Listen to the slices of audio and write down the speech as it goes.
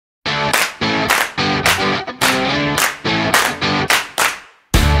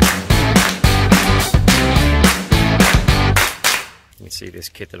see this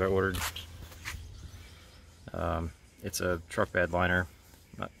kit that I ordered. It's a truck bed liner.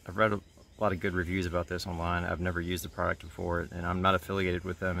 I've read a lot of good reviews about this online. I've never used the product before, and I'm not affiliated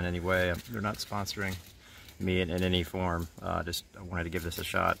with them in any way. They're not sponsoring me in any form. I wanted to give this a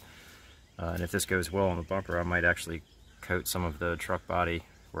shot. And if this goes well on the bumper, I might actually coat some of the truck body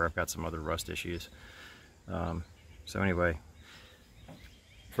where I've got some other rust issues. So anyway,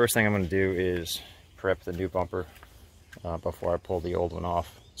 first thing I'm going to do is prep the new bumper before I pull the old one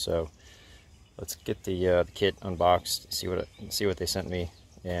off. So let's get the kit unboxed, see what they sent me,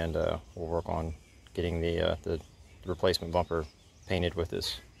 and we'll work on getting the replacement bumper painted with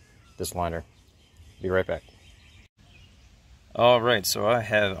this liner. Be right back. Alright, so I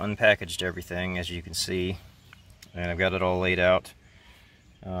have unpackaged everything, as you can see, and I've got it all laid out.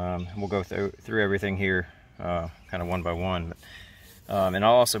 We'll go through everything here kind of one by one, and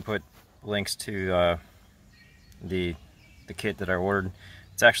I'll also put links to the kit that I ordered.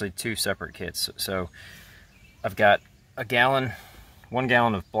 It's actually two separate kits. So I've got 1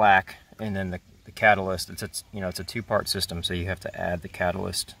 gallon of black, and then the catalyst. It's a two-part system, so you have to add the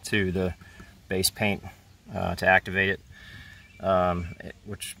catalyst to the base paint to activate it.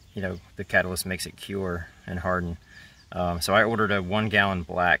 Which the catalyst makes it cure and harden. So I ordered a 1 gallon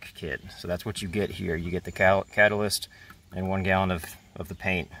black kit. So that's what you get here. You get the catalyst and 1 gallon of the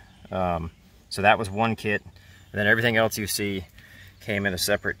paint. So that was one kit, and then everything else you see came in a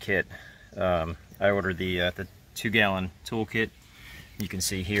separate kit. I ordered the 2 gallon tool kit. You can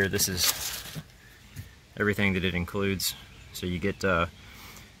see here, this is everything that it includes. So you get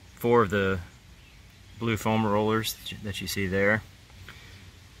 4 of the blue foam rollers that you see there,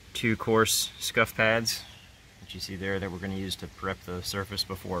 2 coarse scuff pads that you see there that we're going to use to prep the surface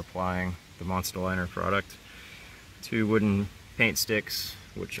before applying the Monstaliner product, 2 wooden paint sticks,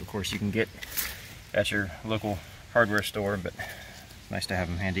 which of course you can get at your local hardware store, but nice to have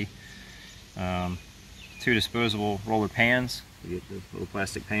them handy, 2 disposable roller pans. You get the little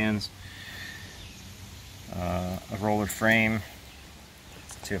plastic pans, a roller frame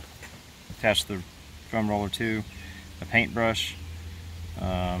to attach the foam roller to, a paintbrush,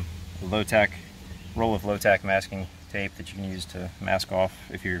 a roll of low-tack masking tape that you can use to mask off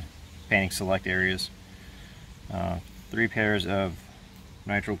if you're painting select areas, 3 pairs of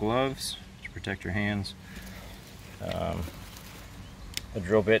nitrile gloves to protect your hands, a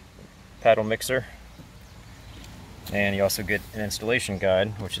drill bit paddle mixer, and you also get an installation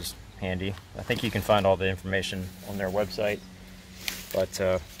guide, which is handy. I think you can find all the information on their website, but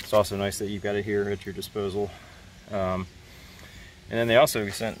it's also nice that you've got it here at your disposal. And then they also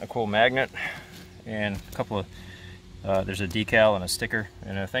sent a cool magnet and a couple of, there's a decal and a sticker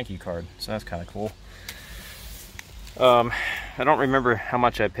and a thank you card, so that's kind of cool. I don't remember how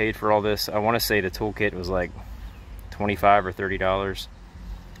much I paid for all this. I want to say the toolkit was like $25 or $30.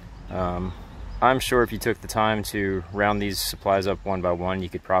 I'm sure if you took the time to round these supplies up one by one, you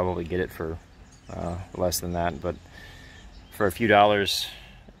could probably get it for less than that, but for a few dollars,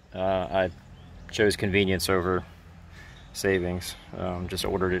 I chose convenience over savings. Just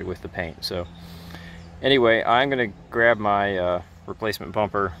ordered it with the paint. So anyway, I'm gonna grab my replacement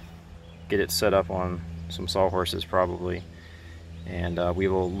bumper, get it set up on some sawhorses probably, and we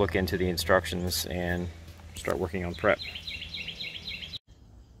will look into the instructions and start working on prep.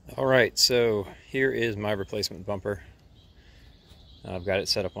 Alright, so here is my replacement bumper. I've got it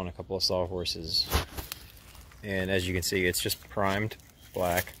set up on a couple of sawhorses, and as you can see, it's just primed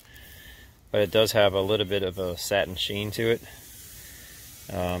black, but it does have a little bit of a satin sheen to it.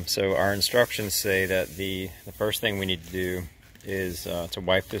 So our instructions say that the first thing we need to do is to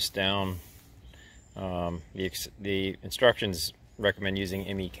wipe this down. The instructions recommend using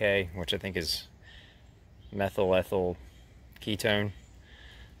MEK, which I think is methyl ethyl ketone,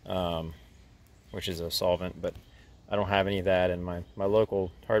 which is a solvent, but I don't have any of that, and my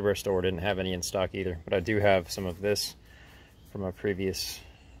local hardware store didn't have any in stock either, but I do have some of this from a previous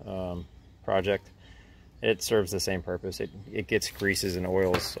project. It serves the same purpose. It gets greases and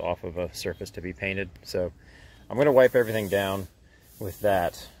oils off of a surface to be painted. So I'm going to wipe everything down with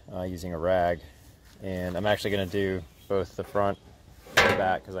that using a rag, and I'm actually going to do both the front and the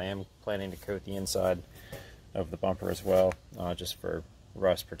back because I am planning to coat the inside of the bumper as well, just for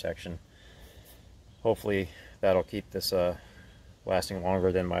rust protection. Hopefully that'll keep this lasting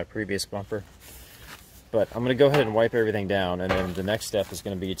longer than my previous bumper. But I'm going to go ahead and wipe everything down, and then the next step is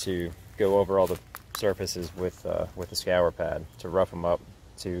going to be to go over all the surfaces with a scour pad to rough them up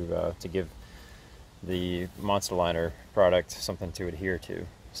to give the Monstaliner product something to adhere to.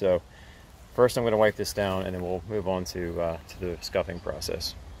 So first I'm going to wipe this down, and then we'll move on to the scuffing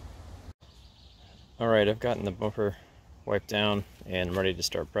process. Alright, I've gotten the bumper wiped down, and I'm ready to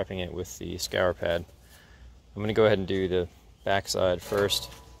start prepping it with the scour pad. I'm going to go ahead and do the back side first.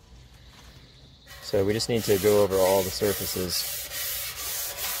 So we just need to go over all the surfaces.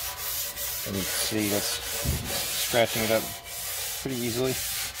 And you can see that's scratching it up pretty easily.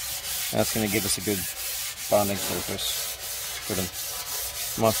 That's going to give us a good bonding surface for the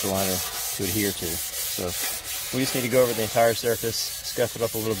Monstaliner to adhere to. So we just need to go over the entire surface, scuff it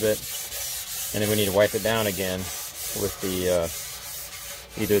up a little bit, and then we need to wipe it down again with the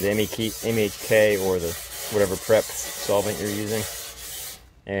either the MEHK or the whatever prep solvent you're using,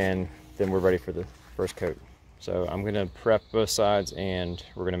 and then we're ready for the first coat. So I'm going to prep both sides and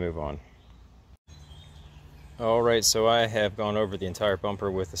we're going to move on. Alright, so I have gone over the entire bumper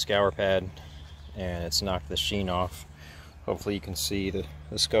with the scour pad and it's knocked the sheen off. Hopefully you can see the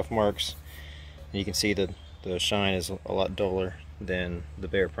scuff marks, and you can see that the shine is a lot duller than the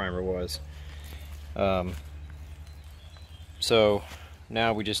bare primer was. So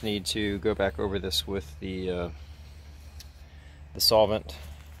now we just need to go back over this with the solvent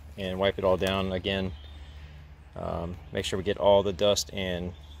and wipe it all down again. Make sure we get all the dust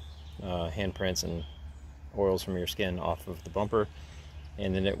and handprints and oils from your skin off of the bumper,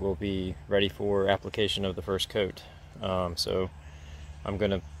 and then it will be ready for application of the first coat. So I'm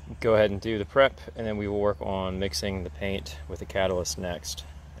going to go ahead and do the prep, and then we will work on mixing the paint with the catalyst next,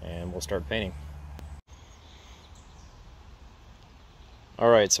 and we'll start painting.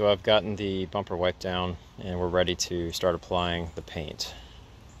 Alright, so I've gotten the bumper wiped down and we're ready to start applying the paint.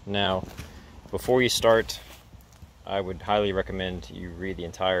 Now, before you start, I would highly recommend you read the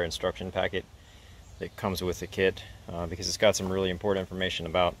entire instruction packet that comes with the kit, because it's got some really important information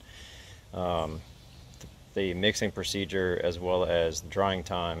about the mixing procedure, as well as the drying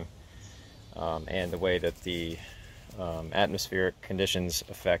time, and the way that the atmospheric conditions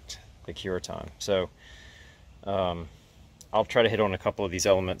affect the cure time. So I'll try to hit on a couple of these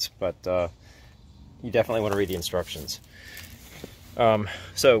elements, but you definitely want to read the instructions.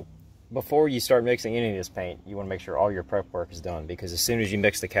 So before you start mixing any of this paint, you want to make sure all your prep work is done, because as soon as you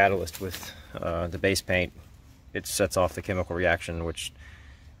mix the catalyst with the base paint, it sets off the chemical reaction, which,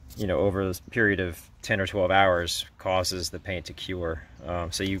 you know, over this period of 10 or 12 hours causes the paint to cure.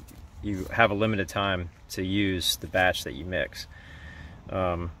 So you have a limited time to use the batch that you mix.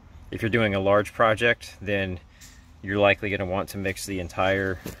 If you're doing a large project, then you're likely going to want to mix the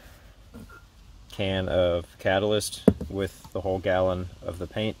entire can of catalyst with the whole gallon of the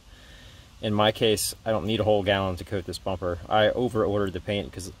paint. In my case, I don't need a whole gallon to coat this bumper. I over-ordered the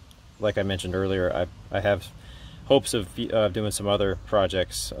paint because, like I mentioned earlier, I have hopes of doing some other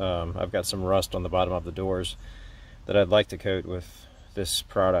projects. I've got some rust on the bottom of the doors that I'd like to coat with this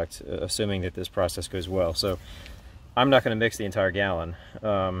product, assuming that this process goes well. So I'm not going to mix the entire gallon.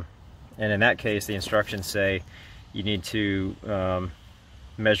 And in that case, the instructions say you need to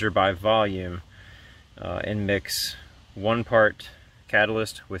measure by volume and mix 1 part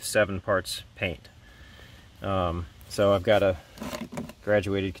catalyst with 7 parts paint. So I've got a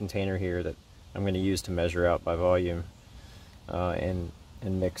graduated container here that I'm going to use to measure out by volume and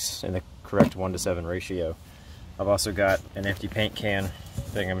mix in the correct 1:7 ratio. I've also got an empty paint can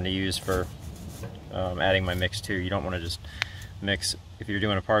thing I'm going to use for adding my mix to. You don't want to just mix, if you're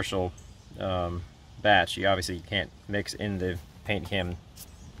doing a partial batch, you obviously can't mix in the paint can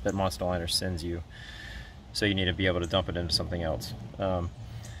that Monstaliner sends you. So you need to be able to dump it into something else.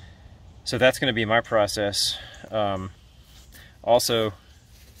 So that's going to be my process. Also,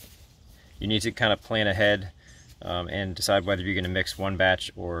 you need to kind of plan ahead and decide whether you're going to mix 1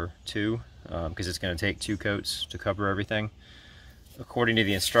 batch or 2, because it's going to take 2 coats to cover everything. According to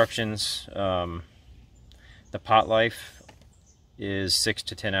the instructions, the pot life is 6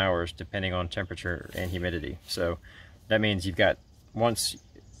 to 10 hours depending on temperature and humidity. So that means you've got, once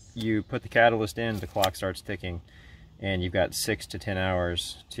you put the catalyst in, the clock starts ticking, and you've got 6 to 10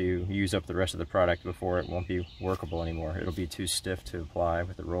 hours to use up the rest of the product before it won't be workable anymore. It'll be too stiff to apply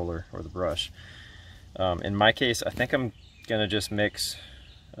with the roller or the brush. In my case, I think I'm gonna just mix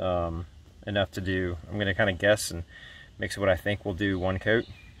enough to do, I'm gonna kind of guess and mix what I think will do 1 coat,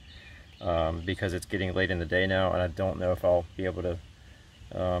 because it's getting late in the day now and I don't know if I'll be able to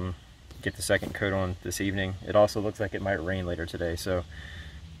get the second coat on this evening. It also looks like it might rain later today, so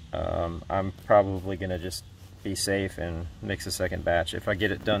I'm probably gonna just be safe and mix a second batch. If I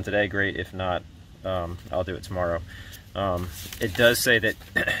get it done today, great. If not, I'll do it tomorrow. It does say that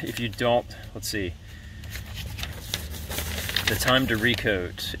if you don't, let's see, the time to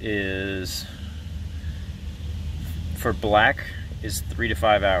recoat is, for black, is 3 to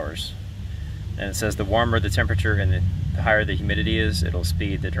 5 hours. And it says the warmer the temperature and the higher the humidity is, it'll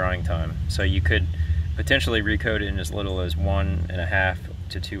speed the drying time. So you could potentially recoat it in as little as 1.5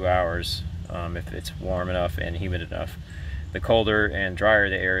 to 2 hours if it's warm enough and humid enough. The colder and drier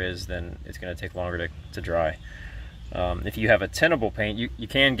the air is, then it's going to take longer to dry. If you have a tintable paint, you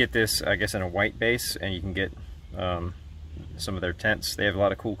can get this, I guess, in a white base, and you can get some of their tints. They have a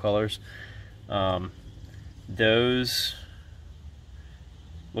lot of cool colors. Those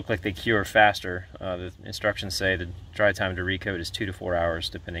look like they cure faster. The instructions say the dry time to recoat is 2 to 4 hours,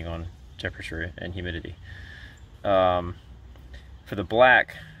 depending on temperature and humidity. For the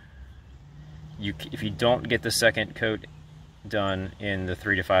black, if you don't get the second coat done in the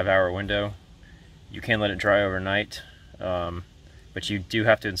 3 to 5 hour window, you can let it dry overnight, but you do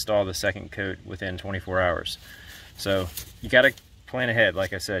have to install the second coat within 24 hours. So you got to plan ahead.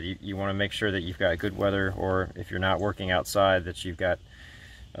 Like I said, you want to make sure that you've got good weather, or if you're not working outside, that you've got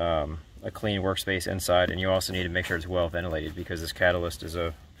a clean workspace inside. And you also need to make sure it's well ventilated, because this catalyst is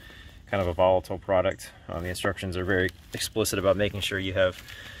a kind of a volatile product. The instructions are very explicit about making sure you have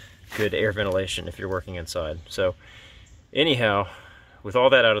good air ventilation if you're working inside. So anyhow, with all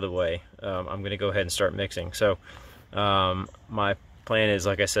that out of the way, I'm going to go ahead and start mixing. So my plan is,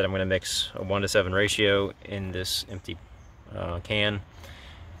 like I said, I'm going to mix a 1:7 ratio in this empty can,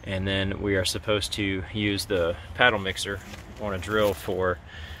 and then we are supposed to use the paddle mixer on a drill for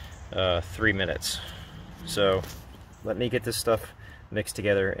 3 minutes. So let me get this stuff mixed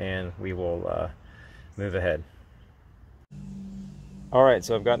together and we will move ahead. Alright,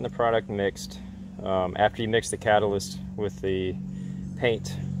 so I've gotten the product mixed. After you mix the catalyst with the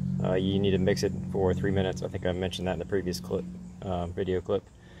paint, you need to mix it for 3 minutes. I think I mentioned that in the previous clip, video clip.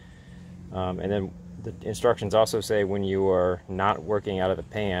 And then the instructions also say when you are not working out of the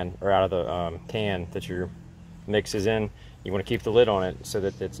pan, or out of the can that your mix is in, you want to keep the lid on it so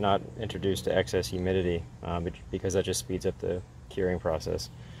that it's not introduced to excess humidity, because that just speeds up the curing process.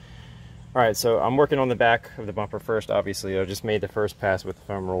 Alright, so I'm working on the back of the bumper first. Obviously, I just made the first pass with the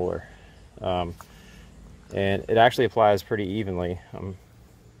foam roller. And it actually applies pretty evenly. I'm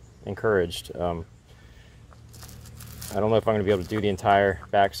encouraged. I don't know if I'm going to be able to do the entire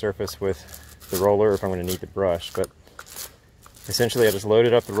back surface with the roller, or if I'm going to need the brush, but essentially I just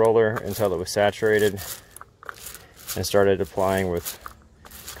loaded up the roller until it was saturated and started applying with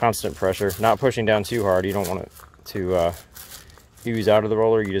constant pressure, not pushing down too hard. You don't want it to ooze out of the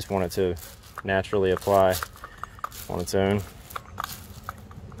roller, you just want it to naturally apply on its own.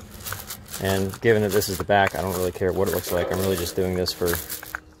 And given that this is the back, I don't really care what it looks like. I'm really just doing this for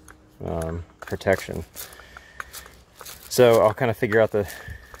protection. So I'll kind of figure out the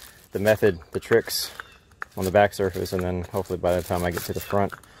method, the tricks on the back surface, and then hopefully by the time I get to the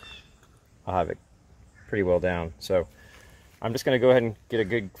front, I'll have it pretty well down. So I'm just going to go ahead and get a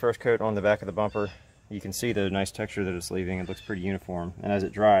good first coat on the back of the bumper. You can see the nice texture that it's leaving. It looks pretty uniform, and as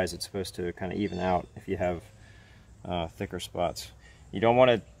it dries, it's supposed to kind of even out if you have thicker spots. You don't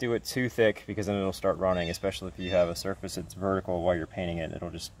want to do it too thick, because then it'll start running, especially if you have a surface that's vertical while you're painting it.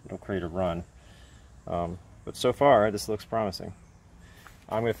 It'll create a run. But so far, this looks promising.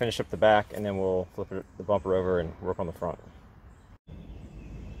 I'm going to finish up the back, and then we'll flip the bumper over and work on the front.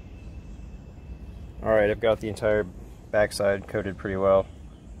 Alright, I've got the entire backside coated pretty well.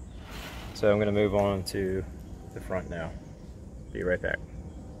 So I'm going to move on to the front now. Be right back.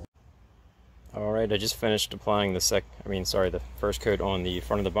 Alright, I just finished applying the first coat on the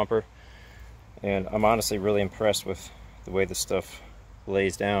front of the bumper, and I'm honestly really impressed with the way this stuff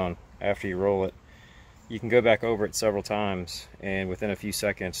lays down after you roll it. You can go back over it several times, and within a few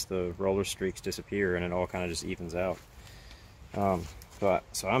seconds the roller streaks disappear and it all kind of just evens out.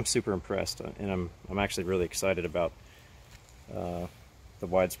 So I'm super impressed, and I'm actually really excited about the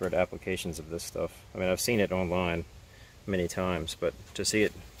widespread applications of this stuff. I mean, I've seen it online many times, but to see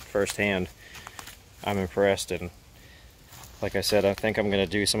it firsthand, I'm impressed. And like I said, I think I'm going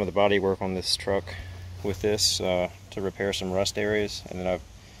to do some of the body work on this truck with this to repair some rust areas. And then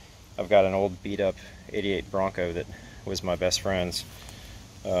I've got an old beat up 88 Bronco that was my best friend's,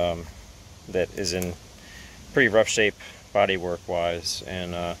 that is in pretty rough shape body work wise,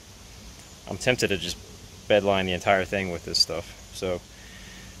 and I'm tempted to just bedline the entire thing with this stuff. So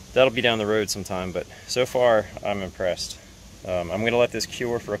that'll be down the road sometime, but so far I'm impressed. I'm going to let this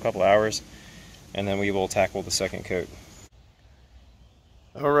cure for a couple hours, and then we will tackle the second coat.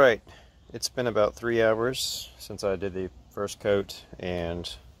 Alright, it's been about 3 hours since I did the first coat,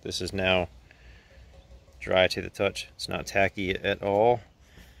 and this is now dry to the touch. It's not tacky at all,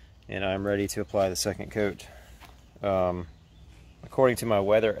 and I'm ready to apply the second coat. According to my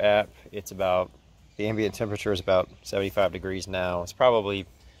weather app, the ambient temperature is about 75 degrees now. It's probably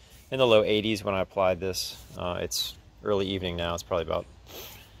in the low 80s when I applied this. It's early evening now. It's probably about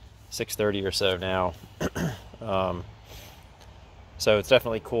 6:30 or so now. So it's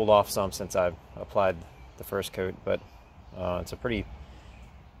definitely cooled off some since I've applied the first coat, but it's a pretty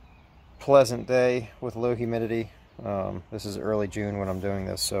pleasant day with low humidity. This is early June when I'm doing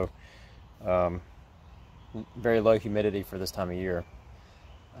this, so very low humidity for this time of year.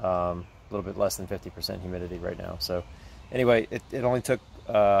 A little bit less than 50% humidity right now. So anyway, it only took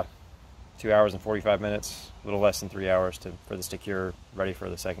 2 hours and 45 minutes, a little less than 3 hours for this to cure, ready for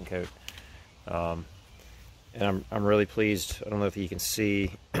the second coat. And I'm really pleased. I don't know if you can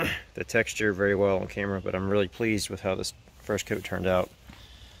see the texture very well on camera, but I'm really pleased with how this first coat turned out.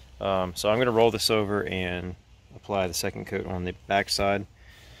 So I'm going to roll this over and apply the second coat on the back side,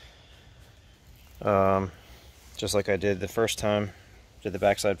 just like I did the first time. Did the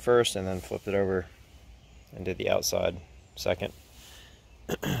back side first and then flipped it over and did the outside second.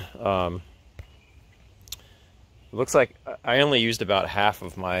 It looks like I only used about half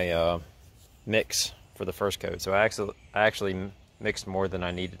of my mix for the first coat, so I actually mixed more than I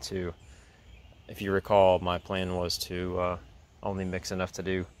needed to. If you recall, my plan was to only mix enough to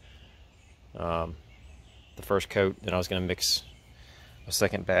do the first coat, then I was going to mix a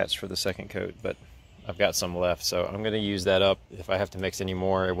second batch for the second coat, but I've got some left, so I'm going to use that up. If I have to mix any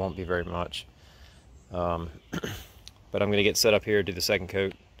more, it won't be very much. But I'm going to get set up here, do the second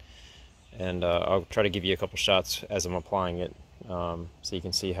coat, and I'll try to give you a couple shots as I'm applying it, so you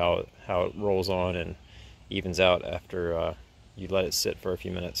can see how it rolls on and evens out after you let it sit for a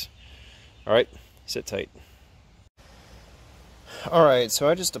few minutes. Alright, sit tight. Alright, so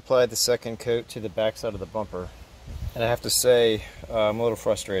I just applied the second coat to the back side of the bumper, and I have to say I'm a little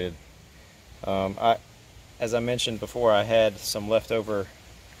frustrated. As I mentioned before, I had some leftover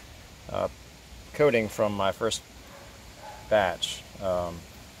coating from my first batch. I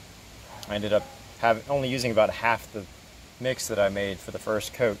ended up only using about half the mix that I made for the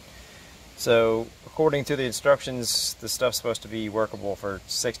first coat. So according to the instructions, the stuff's supposed to be workable for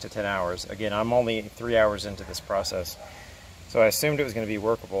 6 to 10 hours. Again, I'm only 3 hours into this process, so I assumed it was going to be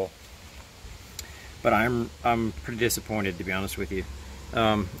workable. But I'm pretty disappointed, to be honest with you.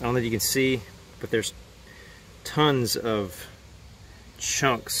 I don't know if you can see, but there's tons of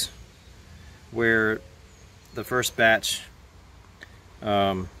chunks where the first batch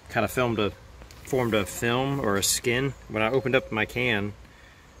kind of formed a film or a skin. When I opened up my can,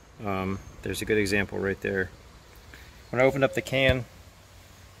 there's a good example right there. When I opened up the can,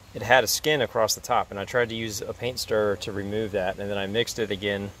 it had a skin across the top, and I tried to use a paint stirrer to remove that, and then I mixed it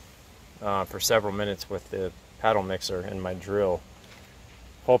again for several minutes with the paddle mixer and my drill,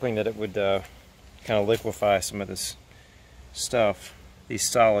 hoping that it would kind of liquefy some of this stuff, these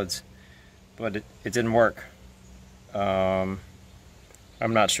solids, but it didn't work. I'm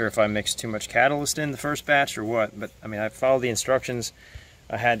not sure if I mixed too much catalyst in the first batch or what, but I mean, I followed the instructions.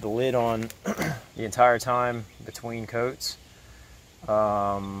 I had the lid on the entire time between coats,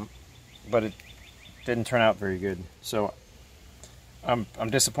 but it didn't turn out very good. So I'm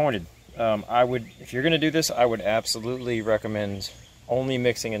disappointed. If you're going to do this, I would absolutely recommend only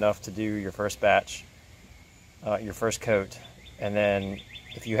mixing enough to do your first batch, your first coat, and then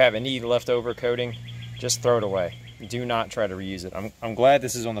if you have any leftover coating, just throw it away. Do not try to reuse it. I'm glad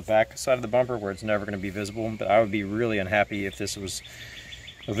this is on the back side of the bumper where it's never going to be visible, but I would be really unhappy if this was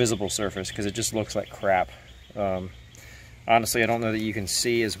a visible surface, because it just looks like crap. Honestly, I don't know that you can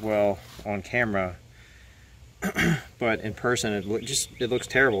see as well on camera, but in person it looks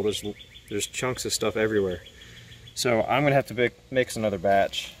terrible. There's chunks of stuff everywhere. So I'm gonna have to mix another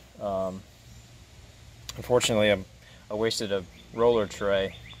batch. Unfortunately, I wasted a roller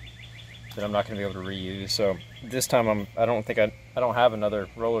tray that I'm not gonna be able to reuse. So this time I don't have another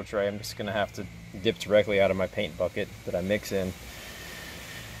roller tray. I'm just gonna have to dip directly out of my paint bucket that I mix in,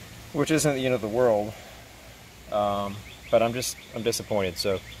 which isn't the end of the world. But I'm disappointed.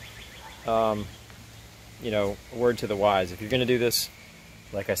 So you know, word to the wise, if you're gonna do this,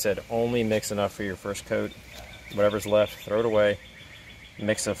 like I said, only mix enough for your first coat. Whatever's left, throw it away.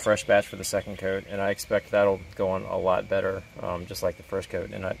 Mix a fresh batch for the second coat, and I expect that'll go on a lot better, just like the first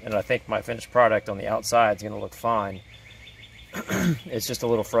coat. And I think my finished product on the outside is going to look fine. It's just a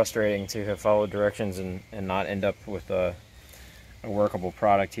little frustrating to have followed directions and not end up with a workable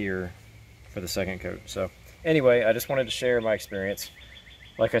product here for the second coat. So anyway, I just wanted to share my experience.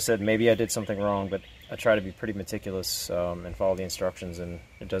 Like I said, maybe I did something wrong, but I try to be pretty meticulous and follow the instructions, and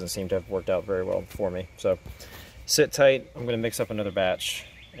it doesn't seem to have worked out very well for me. So sit tight. I'm going to mix up another batch,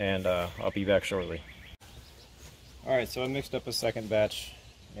 and I'll be back shortly. Alright, so I mixed up a second batch,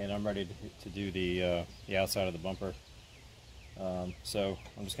 and I'm ready to do the outside of the bumper. So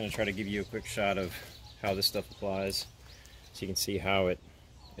I'm just going to try to give you a quick shot of how this stuff applies, so you can see how it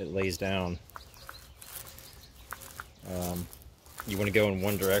it lays down. You want to go in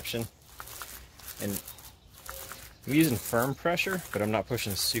one direction, and I'm using firm pressure, but I'm not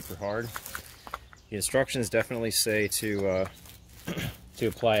pushing super hard. The instructions definitely say to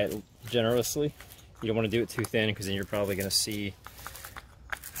apply it generously. You don't want to do it too thin, because then you're probably going to see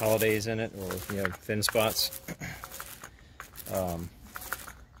holidays in it, or thin spots.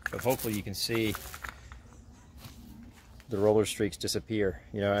 But hopefully you can see the roller streaks disappear.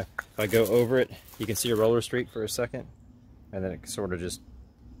 If I go over it, you can see a roller streak for a second, and then it sort of just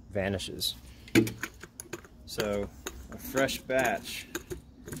vanishes. So a fresh batch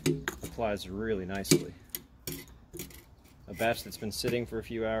applies really nicely. A batch that's been sitting for a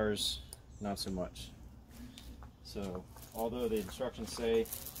few hours, not so much. So although the instructions say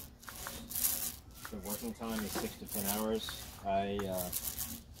the working time is 6 to 10 hours,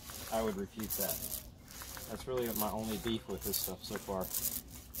 I would refute that. That's really my only beef with this stuff so far.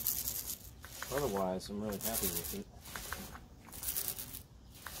 Otherwise, I'm really happy with it.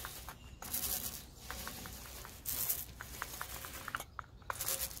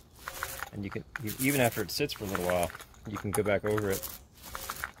 And you can, even after it sits for a little while, you can go back over it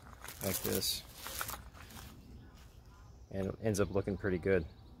like this, and it ends up looking pretty good.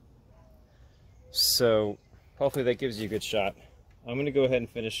 So hopefully that gives you a good shot. I'm going to go ahead and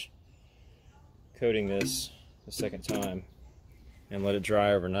finish coating this the second time and let it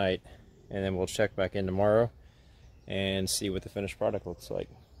dry overnight, and then we'll check back in tomorrow and see what the finished product looks like.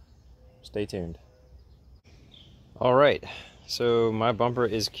 Stay tuned. Alright, so my bumper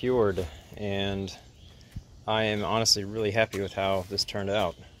is cured, and I am honestly really happy with how this turned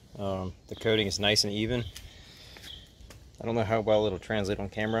out. The coating is nice and even. I don't know how well it'll translate on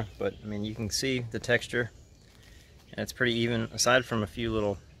camera, but I mean, you can see the texture, and it's pretty even, aside from a few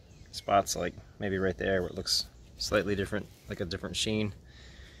little spots, like maybe right there where it looks slightly different, like a different sheen.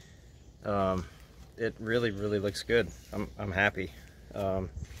 It really looks good. I'm happy.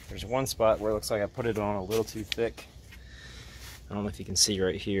 There's one spot where it looks like I put it on a little too thick. I don't know if you can see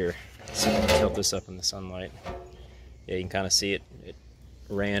right here. Let's see if I can tilt this up in the sunlight. Yeah, you can kind of see it. It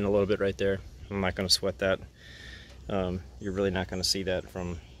ran a little bit right there. I'm not going to sweat that. You're really not going to see that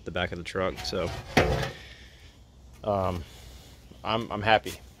from the back of the truck. So I'm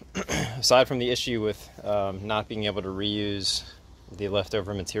happy. Aside from the issue with not being able to reuse the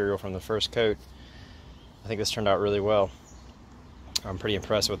leftover material from the first coat, I think this turned out really well. I'm pretty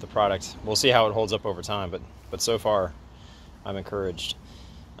impressed with the product. We'll see how it holds up over time, but so far I'm encouraged.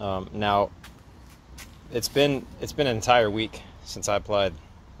 Now it's been an entire week since I applied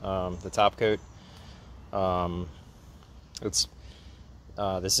the top coat.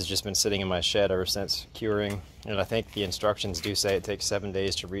 This has just been sitting in my shed ever since curing, and I think the instructions do say it takes 7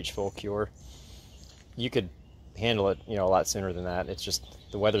 days to reach full cure. You could handle it, a lot sooner than that. It's just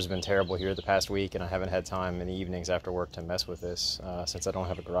the weather's been terrible here the past week, and I haven't had time in the evenings after work to mess with this since I don't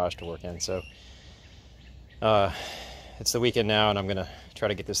have a garage to work in. So it's the weekend now, and I'm gonna try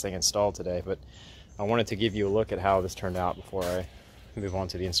to get this thing installed today. But I wanted to give you a look at how this turned out before I move on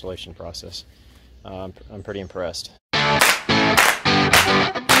to the installation process. I'm pretty impressed.